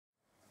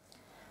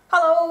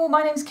Hello,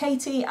 my name's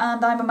Katie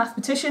and I'm a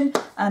mathematician,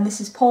 and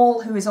this is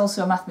Paul, who is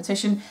also a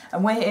mathematician,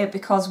 and we're here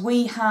because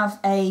we have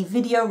a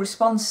video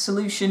response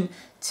solution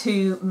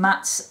to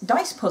Matt's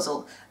dice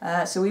puzzle.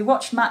 So we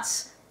watched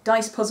Matt's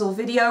dice puzzle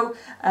video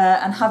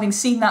and having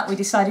seen that we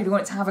decided we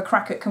wanted to have a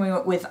crack at coming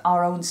up with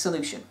our own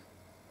solution.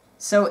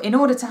 So in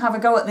order to have a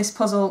go at this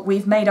puzzle,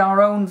 we've made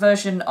our own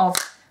version of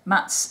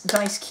Matt's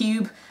dice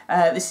cube.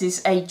 This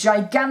is a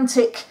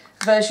gigantic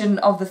version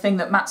of the thing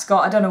that Matt's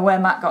got. I don't know where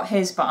Matt got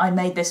his, but I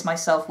made this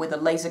myself with a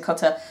laser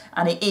cutter,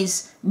 and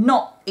it's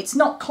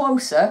not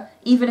closer.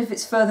 Even if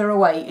it's further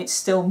away, it's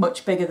still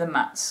much bigger than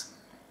Matt's.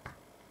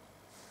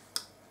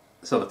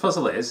 So the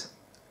puzzle is,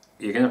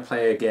 you're going to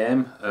play a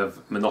game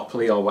of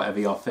Monopoly or whatever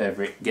your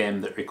favourite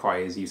game that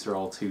requires you to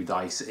roll 2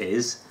 dice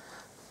is,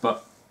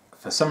 but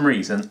for some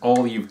reason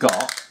all you've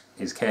got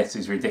is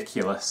Katie's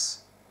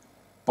ridiculous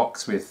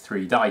box with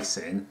 3 dice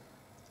in,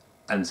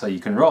 and so you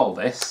can roll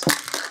this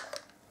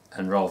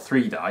and roll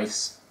 3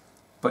 dice,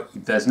 but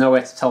there's no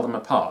way to tell them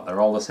apart.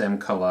 They're all the same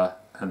colour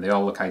and they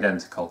all look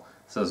identical,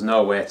 so there's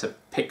no way to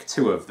pick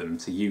 2 of them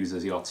to use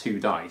as your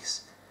 2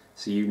 dice.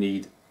 So you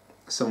need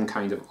some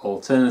kind of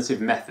alternative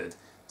method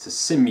to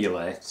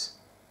simulate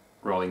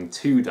rolling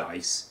 2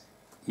 dice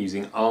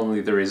using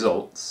only the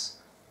results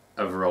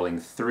of rolling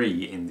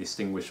 3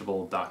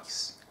 indistinguishable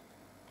dice.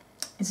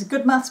 It's a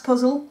good maths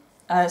puzzle.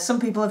 Some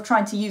people have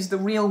tried to use the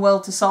real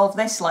world to solve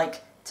this,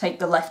 like take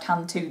the left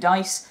hand 2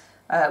 dice.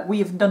 We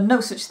have done no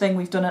such thing.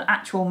 We've done an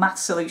actual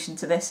maths solution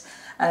to this.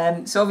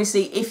 So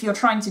obviously if you're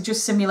trying to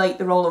just simulate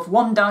the roll of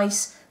 1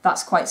 dice,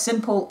 that's quite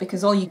simple,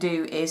 because all you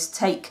do is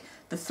take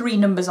the 3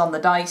 numbers on the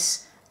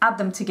dice, add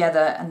them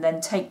together, and then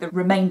take the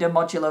remainder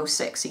modulo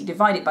 6. So you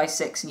divide it by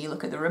 6 and you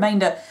look at the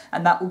remainder,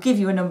 and that will give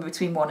you a number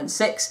between 1 and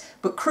 6.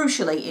 But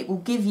crucially, it will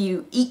give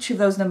you each of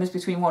those numbers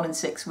between 1 and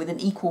 6 with an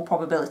equal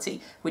probability,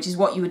 which is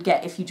what you would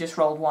get if you just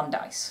rolled 1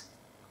 dice.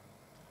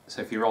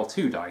 So if you roll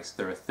 2 dice,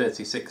 there are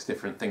 36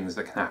 different things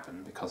that can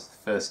happen, because the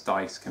first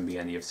dice can be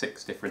any of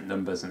 6 different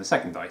numbers and the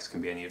second dice can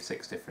be any of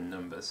 6 different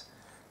numbers.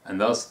 And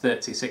those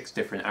 36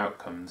 different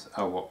outcomes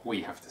are what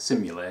we have to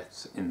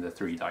simulate in the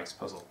 3 dice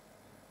puzzle.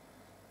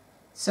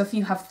 So if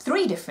you have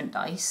 3 different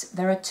dice,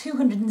 there are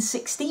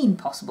 216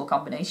 possible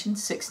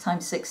combinations, 6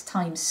 times 6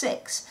 times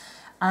 6.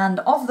 And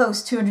of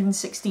those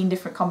 216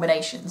 different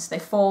combinations, they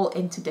fall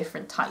into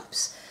different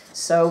types.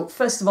 So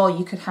first of all,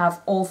 you could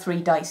have all 3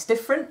 dice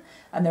different,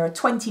 and there are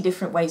 20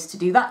 different ways to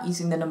do that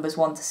using the numbers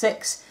 1 to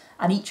 6,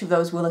 and each of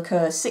those will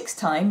occur 6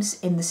 times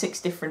in the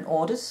 6 different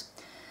orders.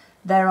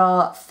 There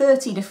are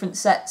 30 different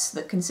sets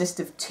that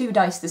consist of 2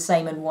 dice the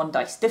same and 1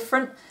 dice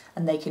different,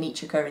 and they can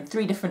each occur in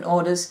 3 different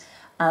orders.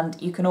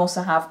 And you can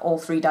also have all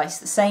 3 dice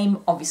the same.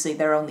 Obviously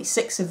there are only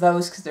 6 of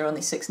those because there are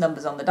only 6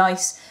 numbers on the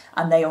dice,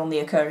 and they only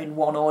occur in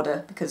 1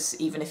 order because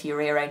even if you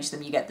rearrange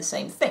them you get the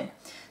same thing.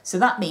 So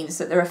that means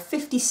that there are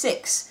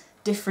 56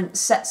 different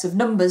sets of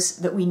numbers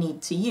that we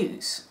need to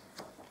use.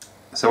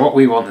 So what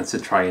we wanted to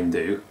try and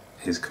do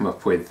is come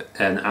up with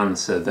an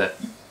answer that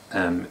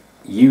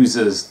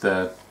uses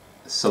the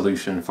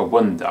solution for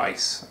 1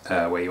 dice,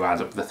 where you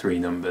add up the 3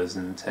 numbers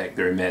and take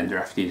the remainder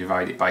after you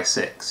divide it by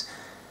 6,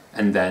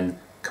 and then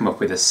come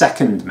up with a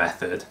second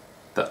method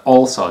that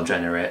also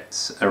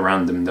generates a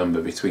random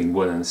number between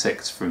 1 and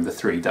 6 from the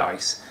 3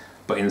 dice,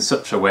 but in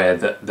such a way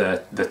that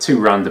the 2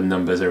 random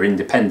numbers are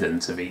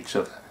independent of each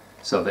other,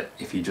 so that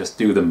if you just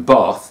do them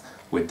both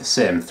with the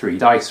same 3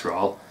 dice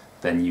roll,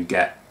 then you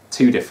get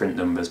 2 different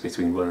numbers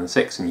between 1 and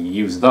 6, and you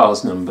use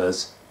those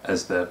numbers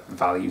as the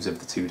values of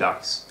the 2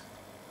 dice.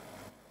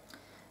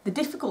 The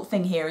difficult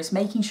thing here is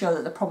making sure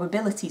that the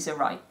probabilities are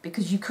right,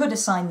 because you could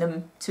assign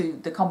them to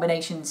the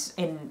combinations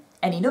in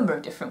any number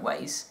of different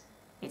ways.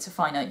 It's a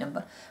finite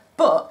number.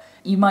 But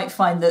you might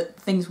find that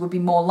things would be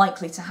more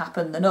likely to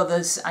happen than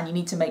others, and you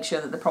need to make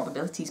sure that the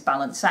probabilities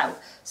balance out.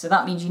 So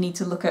that means you need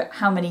to look at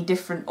how many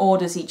different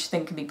orders each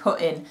thing can be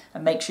put in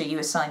and make sure you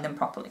assign them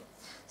properly.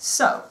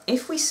 So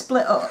if we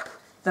split up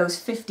those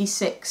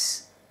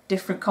 56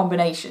 different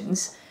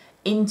combinations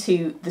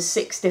into the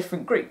 6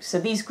 different groups, so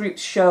these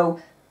groups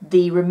show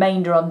the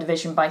remainder on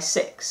division by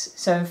 6.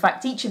 So in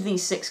fact each of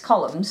these 6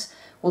 columns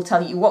will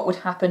tell you what would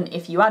happen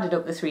if you added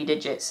up the 3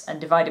 digits and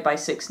divided by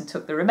 6 and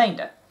took the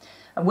remainder.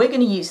 And we're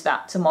going to use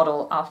that to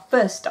model our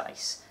first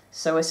dice.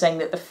 So we're saying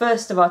that the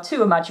first of our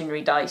 2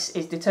 imaginary dice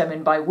is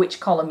determined by which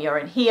column you're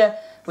in here,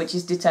 which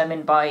is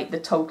determined by the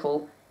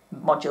total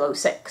modulo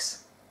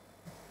 6.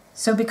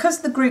 So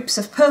because the groups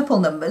of purple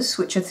numbers,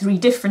 which are 3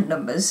 different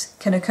numbers,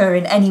 can occur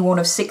in any one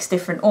of 6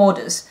 different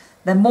orders,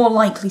 they're more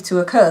likely to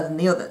occur than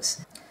the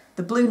others.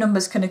 The blue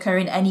numbers can occur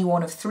in any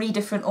one of 3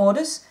 different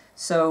orders,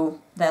 so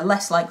they're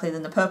less likely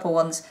than the purple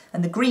ones,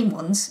 and the green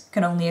ones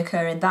can only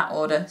occur in that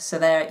order, so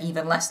they're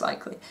even less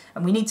likely.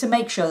 And we need to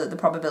make sure that the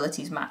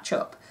probabilities match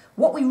up.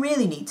 What we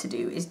really need to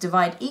do is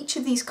divide each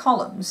of these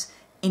columns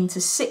into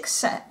 6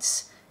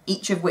 sets,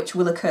 each of which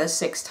will occur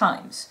 6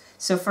 times.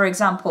 So for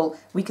example,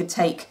 we could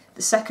take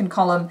the second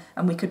column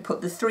and we could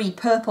put the 3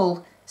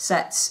 purple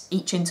sets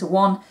each into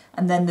 1,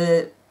 and then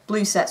the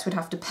blue sets would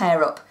have to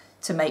pair up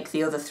to make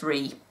the other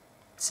 3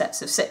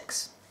 sets of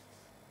 6.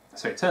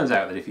 So it turns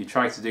out that if you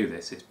try to do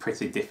this, it's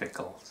pretty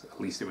difficult. At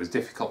least it was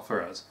difficult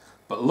for us.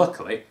 But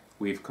luckily,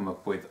 we've come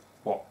up with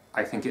what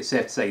I think it's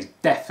safe to say is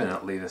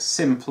definitely the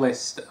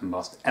simplest and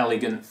most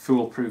elegant,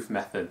 foolproof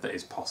method that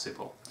is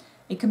possible.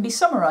 It can be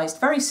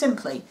summarised very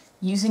simply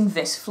using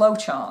this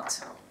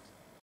flowchart.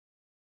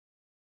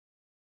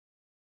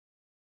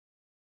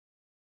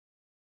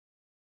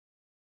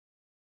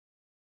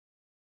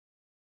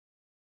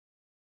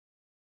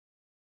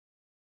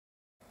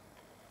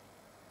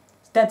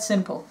 Dead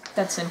simple,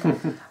 dead simple.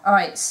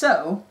 Alright,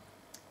 so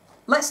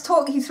let's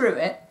talk you through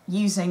it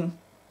using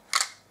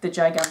the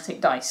gigantic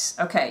dice.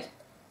 Okay,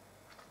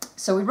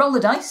 so we roll the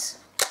dice.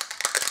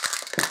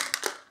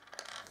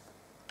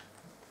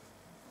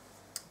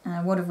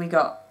 And what have we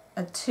got?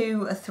 A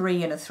 2, a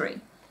 3 and a 3.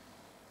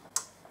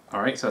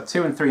 Alright, so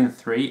 2 and 3 and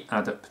 3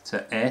 add up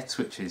to 8,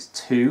 which is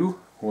 2,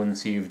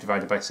 once you've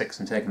divided by 6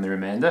 and taken the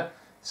remainder.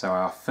 So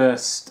our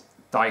first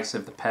dice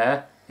of the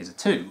pair is a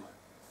 2.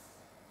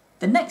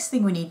 The next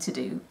thing we need to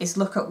do is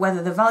look at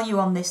whether the value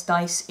on this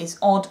dice is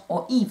odd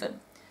or even.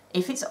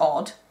 If it's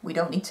odd, we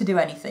don't need to do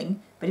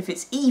anything, but if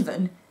it's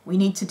even, we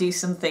need to do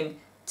something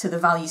to the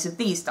values of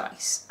these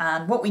dice.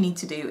 And what we need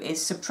to do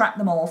is subtract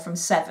them all from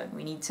 7.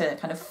 We need to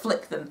kind of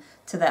flip them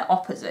to their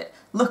opposite.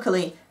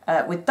 Luckily,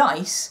 with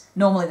dice,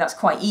 normally that's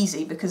quite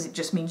easy because it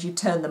just means you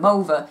turn them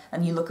over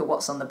and you look at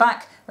what's on the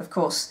back. Of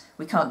course,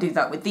 we can't do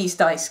that with these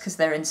dice because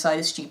they're inside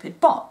a stupid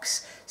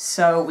box.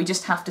 So we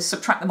just have to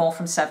subtract them all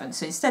from 7.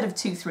 So instead of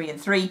 2, 3 and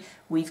 3,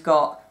 we've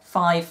got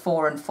 5,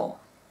 4 and 4.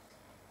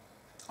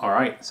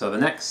 Alright, so the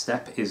next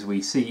step is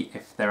we see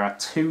if there are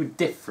 2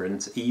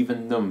 different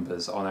even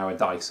numbers on our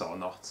dice or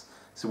not.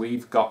 So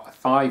we've got a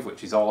 5,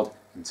 which is odd,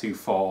 and 2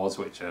 4s,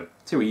 which are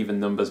 2 even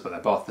numbers, but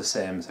they're both the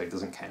same, so it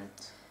doesn't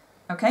count.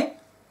 Okay,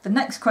 the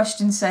next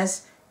question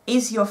says,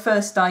 is your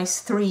first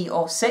dice 3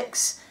 or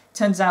 6?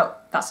 Turns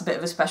out that's a bit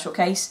of a special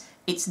case.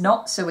 It's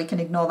not, so we can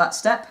ignore that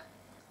step.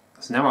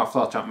 So now our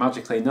flowchart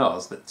magically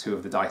knows that 2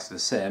 of the dice are the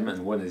same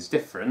and 1 is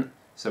different,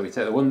 so we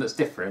take the one that's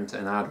different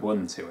and add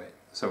 1 to it.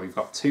 So we've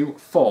got 2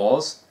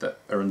 4s that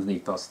are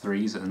underneath those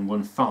 3s and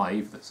 1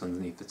 5 that's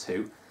underneath the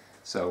 2.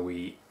 So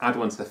we add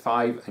 1 to the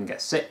 5 and get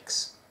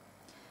 6.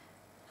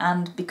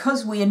 And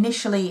because we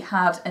initially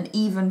had an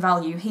even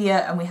value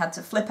here and we had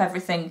to flip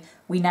everything,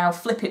 we now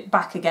flip it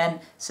back again,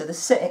 so the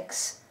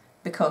 6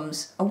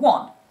 becomes a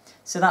 1.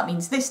 So that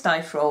means this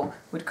dice roll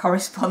would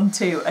correspond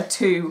to a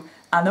 2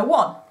 and a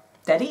 1.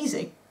 Dead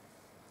easy.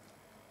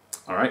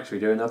 Alright, should we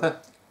do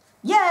another?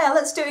 Yeah,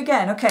 let's do it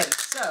again. Okay,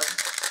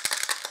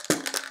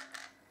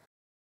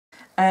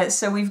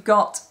 so we've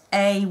got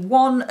a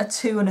 1, a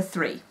 2 and a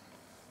 3.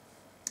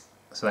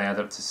 So they add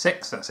up to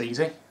 6, that's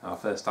easy. Our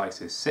first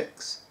dice is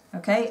 6.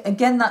 Okay,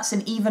 again that's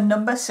an even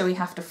number, so we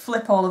have to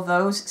flip all of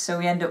those, so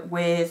we end up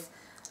with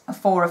a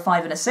 4, a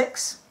 5 and a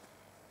 6.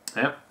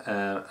 Yep,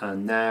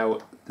 and now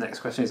the next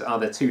question is, are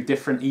there 2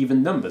 different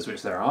even numbers,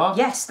 which there are?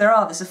 Yes, there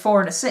are. There's a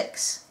 4 and a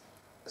 6.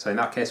 So in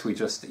that case we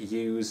just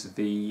use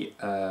the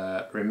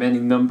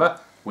remaining number,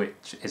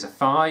 which is a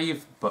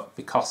 5, but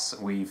because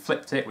we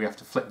flipped it, we have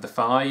to flip the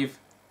 5,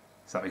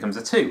 so that becomes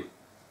a 2. So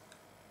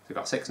we've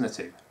got 6 and a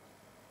 2.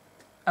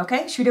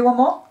 Okay, should we do one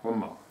more? One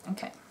more.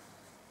 Okay.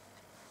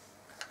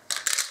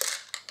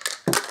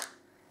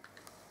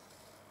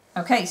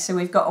 Okay, so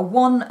we've got a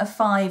 1, a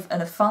 5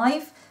 and a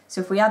 5.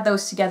 So if we add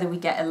those together we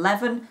get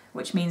 11,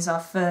 which means our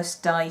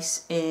first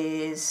dice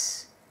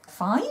is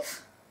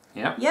 5?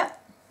 Yep.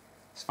 Yep.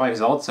 This 5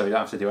 is odd, so we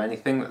don't have to do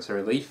anything, that's a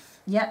relief.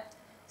 Yep.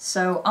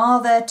 So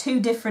are there 2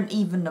 different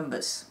even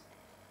numbers?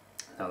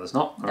 No, there's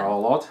not. They're No.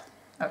 all odd.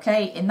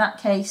 Okay, in that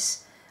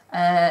case,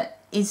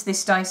 is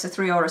this dice a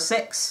 3 or a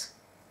 6?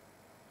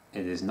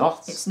 It is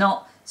not. It's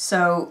not.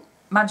 So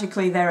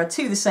magically there are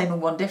 2 the same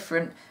and 1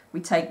 different. We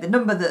take the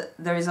number that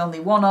there is only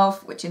 1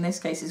 of, which in this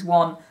case is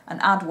 1,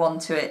 and add 1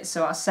 to it,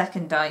 so our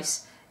second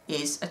dice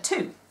is a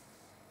 2.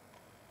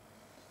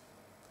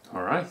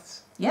 Alright.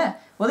 Yeah,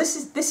 well this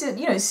is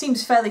you know, it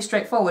seems fairly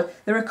straightforward.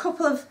 There are a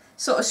couple of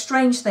sort of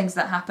strange things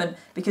that happen,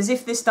 because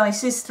if this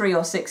dice is 3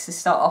 or 6 to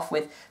start off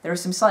with, there are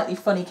some slightly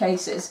funny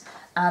cases,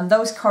 and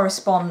those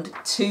correspond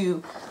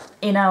to,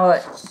 in our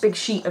big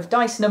sheet of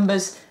dice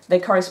numbers, they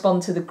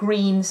correspond to the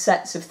green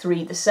sets of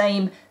 3 the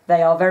same.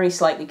 They are very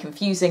slightly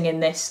confusing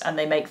in this, and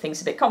they make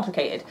things a bit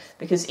complicated,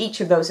 because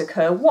each of those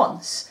occur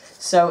once.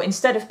 So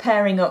instead of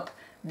pairing up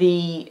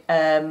the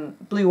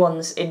blue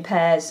ones in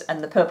pairs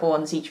and the purple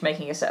ones each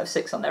making a set of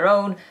 6 on their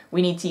own,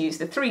 we need to use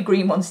the 3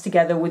 green ones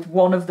together with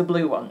 1 of the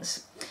blue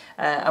ones.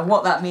 And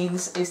what that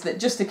means is that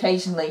just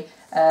occasionally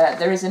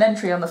there is an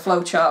entry on the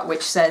flowchart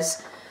which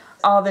says,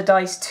 are the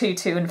dice 2,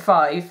 2 and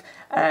 5,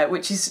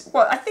 which is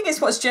what I think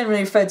is what's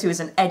generally referred to as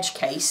an edge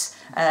case,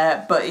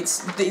 but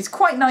it's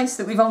quite nice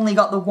that we've only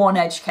got the 1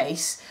 edge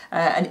case,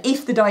 and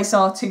if the dice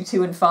are 2,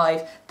 2 and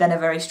 5, then a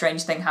very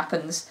strange thing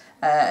happens,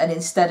 and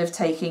instead of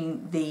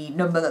taking the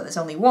number that there's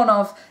only 1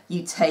 of,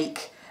 you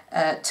take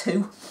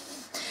 2.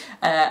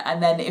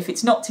 And then if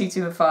it's not 2,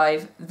 2 and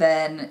 5,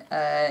 then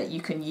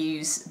you can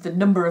use the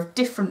number of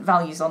different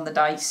values on the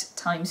dice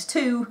times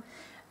 2,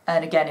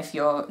 and again if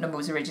your number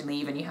was originally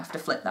even you have to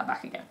flip that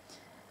back again.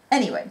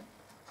 Anyway,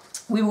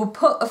 we will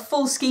put a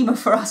full schema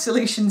for our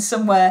solution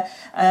somewhere,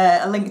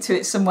 a link to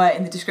it somewhere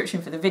in the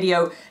description for the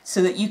video,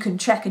 so that you can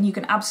check and you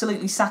can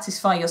absolutely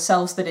satisfy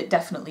yourselves that it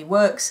definitely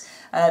works.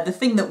 The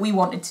thing that we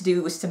wanted to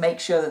do was to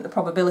make sure that the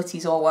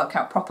probabilities all work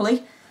out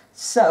properly.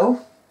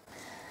 So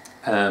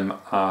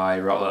I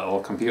wrote a little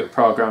computer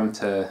program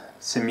to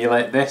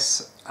simulate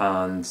this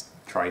and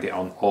tried it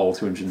on all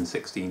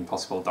 216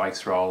 possible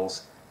dice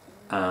rolls,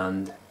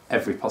 and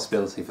every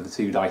possibility for the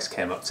 2 dice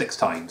came up 6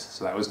 times,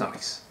 so that was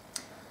nice.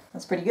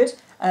 That's pretty good.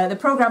 The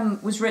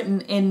program was written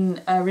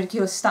in a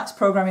ridiculous stats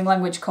programming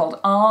language called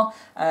R,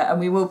 and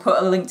we will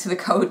put a link to the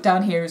code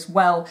down here as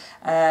well,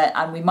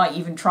 and we might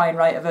even try and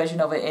write a version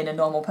of it in a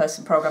normal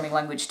person programming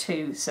language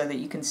too, so that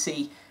you can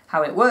see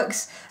how it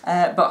works.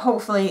 But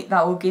hopefully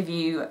that will give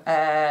you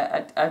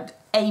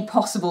a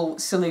possible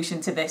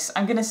solution to this.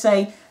 I'm going to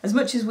say, as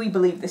much as we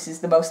believe this is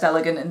the most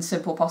elegant and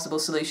simple possible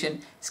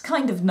solution, it's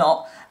kind of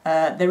not.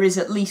 There is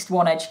at least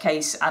one edge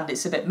case and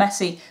it's a bit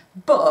messy,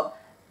 but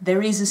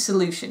there is a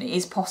solution. It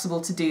is possible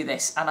to do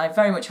this, and I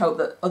very much hope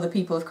that other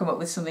people have come up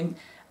with something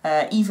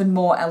even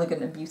more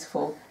elegant and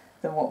beautiful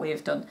than what we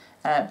have done.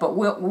 But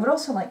we would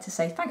also like to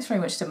say thanks very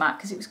much to Matt,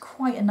 because it was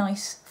quite a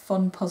nice,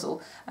 fun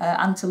puzzle,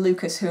 and to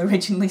Lucas, who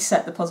originally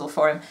set the puzzle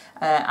for him.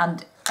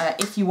 And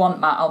if you want,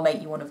 Matt, I'll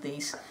make you one of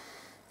these.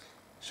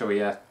 Shall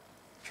we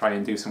try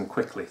and do some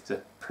quickly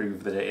to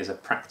prove that it is a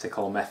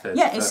practical method?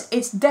 Yeah,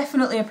 it's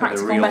definitely a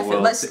practical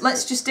method.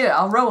 Let's just do it.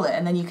 I'll roll it,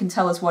 and then you can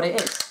tell us what it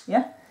is.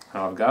 Yeah.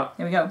 I've got.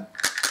 Here we go.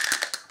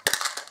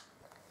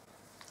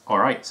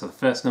 Alright, so the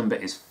first number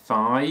is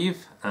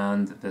 5,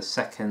 and the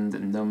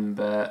second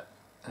number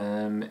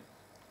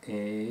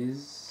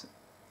is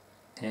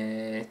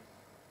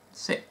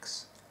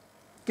 6.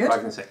 Good.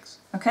 5 and 6.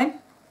 Okay.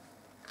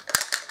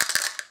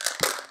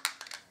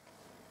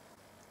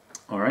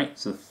 Alright,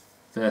 so the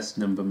first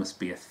number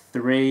must be a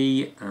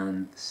 3,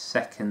 and the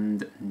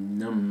second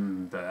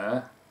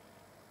number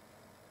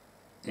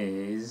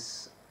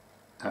is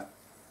a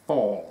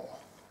 4.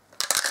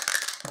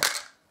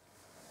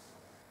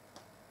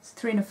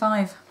 3 and a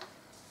 5.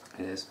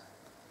 It is.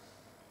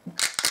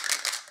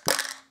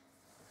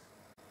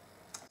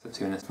 So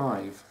 2 and a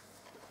 5.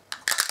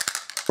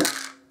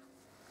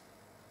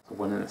 A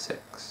 1 and a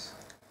 6.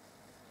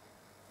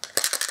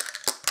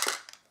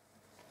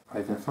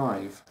 5 and a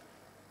 5.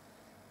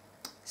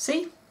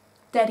 See?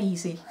 Dead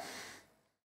easy.